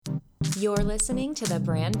You're listening to the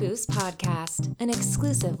Brand Boost Podcast, an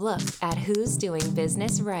exclusive look at who's doing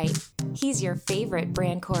business right. He's your favorite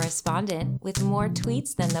brand correspondent with more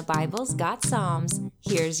tweets than the Bible's got Psalms.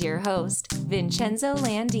 Here's your host, Vincenzo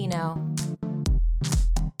Landino.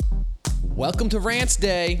 Welcome to Rants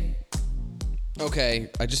Day. Okay,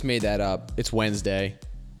 I just made that up. It's Wednesday.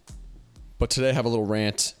 But today I have a little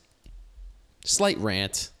rant. Slight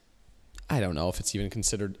rant. I don't know if it's even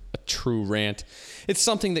considered a true rant. It's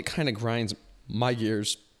something that kind of grinds my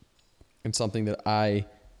gears and something that I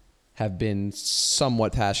have been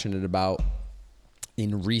somewhat passionate about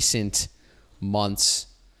in recent months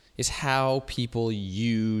is how people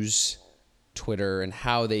use Twitter and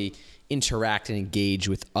how they interact and engage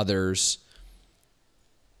with others.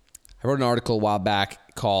 I wrote an article a while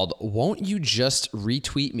back called, "Won't You Just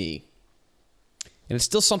Retweet Me?" And it's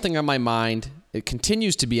still something on my mind. It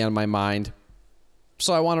continues to be on my mind.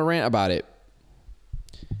 So I want to rant about it.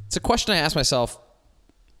 It's a question I ask myself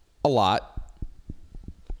a lot.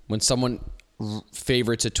 When someone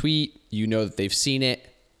favorites a tweet, you know that they've seen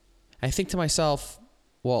it. I think to myself,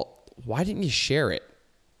 well, why didn't you share it?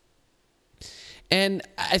 And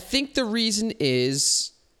I think the reason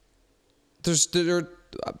is,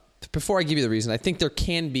 before I give you the reason, I think there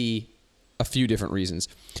can be a few different reasons.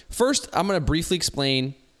 First, I'm going to briefly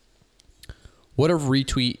explain what a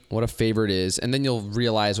retweet, what a favorite is, and then you'll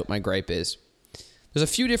realize what my gripe is. There's a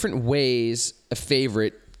few different ways a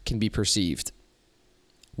favorite can be perceived.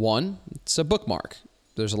 One, it's a bookmark.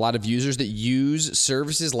 There's a lot of users that use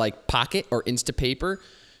services like Pocket or Instapaper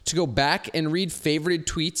to go back and read favorited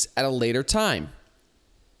tweets at a later time.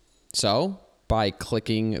 So, by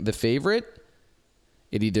clicking the favorite,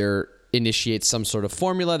 it either initiates some sort of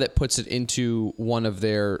formula that puts it into one of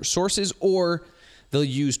their sources, or they'll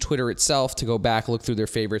use Twitter itself to go back, look through their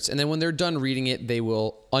favorites, and then when they're done reading it, they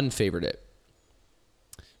will unfavorite it.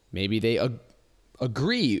 Maybe they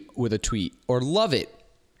agree with a tweet or love it.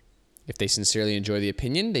 If they sincerely enjoy the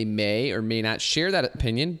opinion, they may or may not share that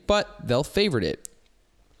opinion, but they'll favorite it.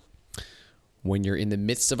 When you're in the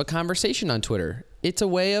midst of a conversation on Twitter, it's a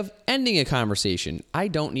way of ending a conversation. I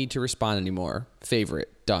don't need to respond anymore.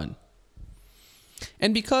 Favorite, done.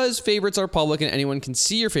 And because favorites are public and anyone can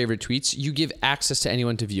see your favorite tweets, you give access to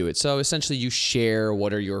anyone to view it. So essentially you share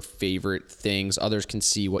what are your favorite things. Others can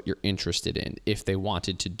see what you're interested in if they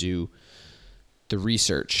wanted to do the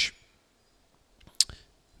research.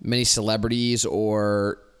 Many celebrities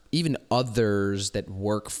or even others that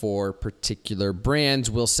work for particular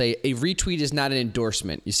brands will say a retweet is not an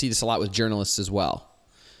endorsement. You see this a lot with journalists as well.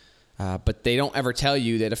 But they don't ever tell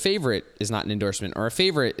you that a favorite is not an endorsement or a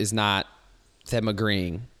favorite is not them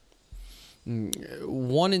agreeing.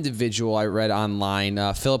 One individual I read online,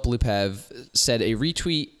 Philip Lupev, said a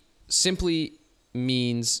retweet simply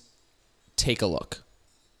means take a look.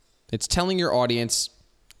 It's telling your audience,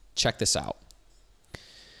 check this out.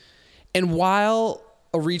 And while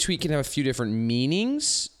a retweet can have a few different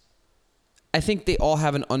meanings, I think they all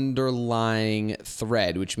have an underlying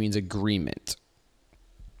thread, which means agreement.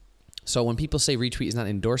 So when people say retweet is not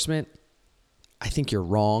endorsement, I think you're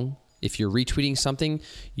wrong. If you're retweeting something,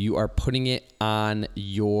 you are putting it on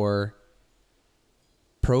your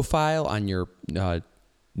profile, on your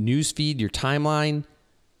newsfeed, your timeline.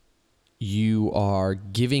 You are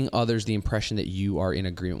giving others the impression that you are in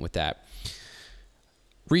agreement with that.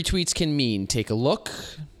 Retweets can mean take a look.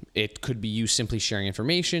 It could be you simply sharing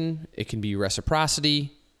information. It can be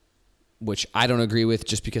reciprocity, which I don't agree with.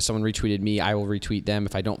 Just because someone retweeted me, I will retweet them.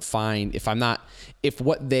 If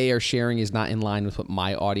what they are sharing is not in line with what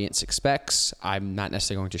my audience expects, I'm not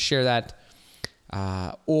necessarily going to share that.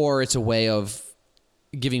 Or it's a way of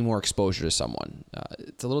giving more exposure to someone.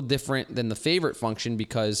 It's a little different than the favorite function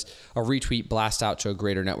because a retweet blasts out to a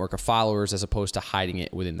greater network of followers as opposed to hiding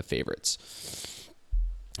it within the favorites.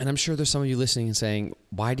 And I'm sure there's some of you listening and saying,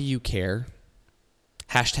 why do you care?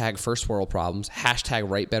 Hashtag first world problems, hashtag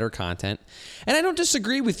write better content. And I don't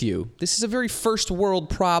disagree with you. This is a very first world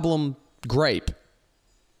problem gripe.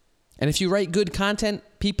 And if you write good content,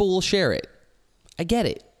 people will share it. I get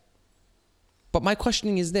it. But my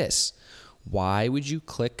questioning is this. Why would you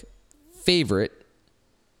click favorite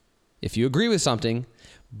if you agree with something,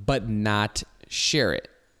 but not share it?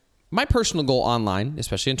 My personal goal online,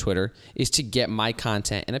 especially on Twitter, is to get my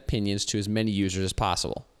content and opinions to as many users as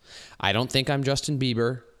possible. I don't think I'm Justin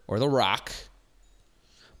Bieber or The Rock,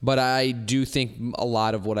 but I do think a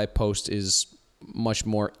lot of what I post is much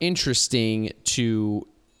more interesting to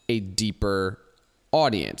a deeper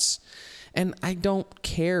audience. And I don't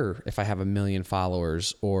care if I have 1 million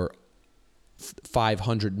followers or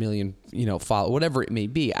 500 million, followers, whatever it may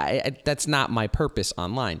be. That's not my purpose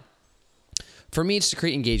online. For me, it's to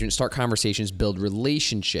create engagement, start conversations, build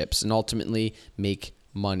relationships, and ultimately make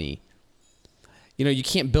money. You know, you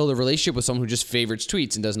can't build a relationship with someone who just favorites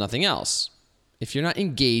tweets and does nothing else. If you're not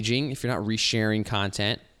engaging, if you're not resharing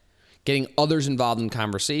content, getting others involved in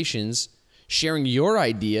conversations, sharing your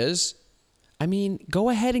ideas, I mean, go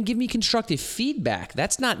ahead and give me constructive feedback.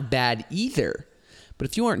 That's not bad either. But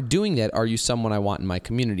if you aren't doing that, are you someone I want in my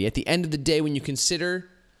community? At the end of the day, when you consider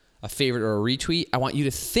a favorite or a retweet, I want you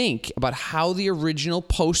to think about how the original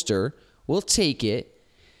poster will take it,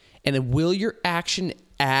 and then will your action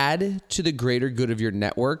add to the greater good of your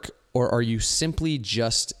network, or are you simply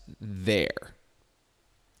just there?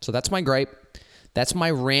 So that's my gripe. That's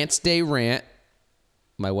my Rants Day rant,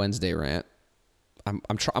 my Wednesday rant. I'm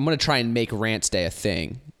going to try and make Rants Day a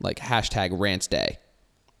thing, like hashtag Rants Day.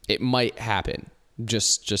 It might happen.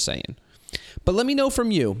 Just saying. But let me know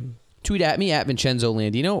from you. Tweet at me at Vincenzo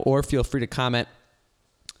Landino, or feel free to comment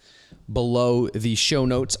below the show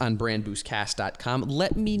notes on brandboostcast.com.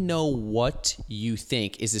 Let me know what you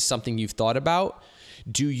think. Is this something you've thought about?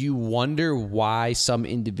 Do you wonder why some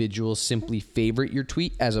individuals simply favorite your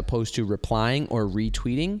tweet as opposed to replying or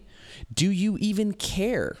retweeting? Do you even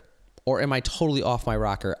care? Or am I totally off my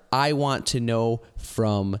rocker? I want to know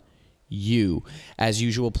from you. As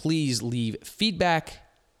usual, please leave feedback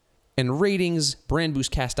and ratings,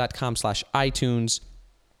 brandboostcast.com/iTunes.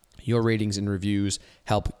 Your ratings and reviews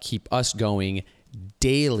help keep us going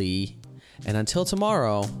daily. And until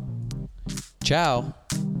tomorrow, ciao.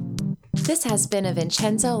 This has been a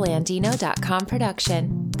VincenzoLandino.com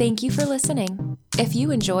production. Thank you for listening. If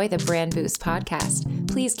you enjoy the Brand Boost podcast,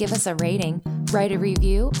 please give us a rating, write a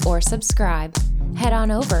review, or subscribe. Head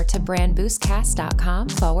on over to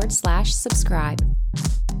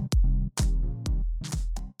brandboostcast.com/subscribe.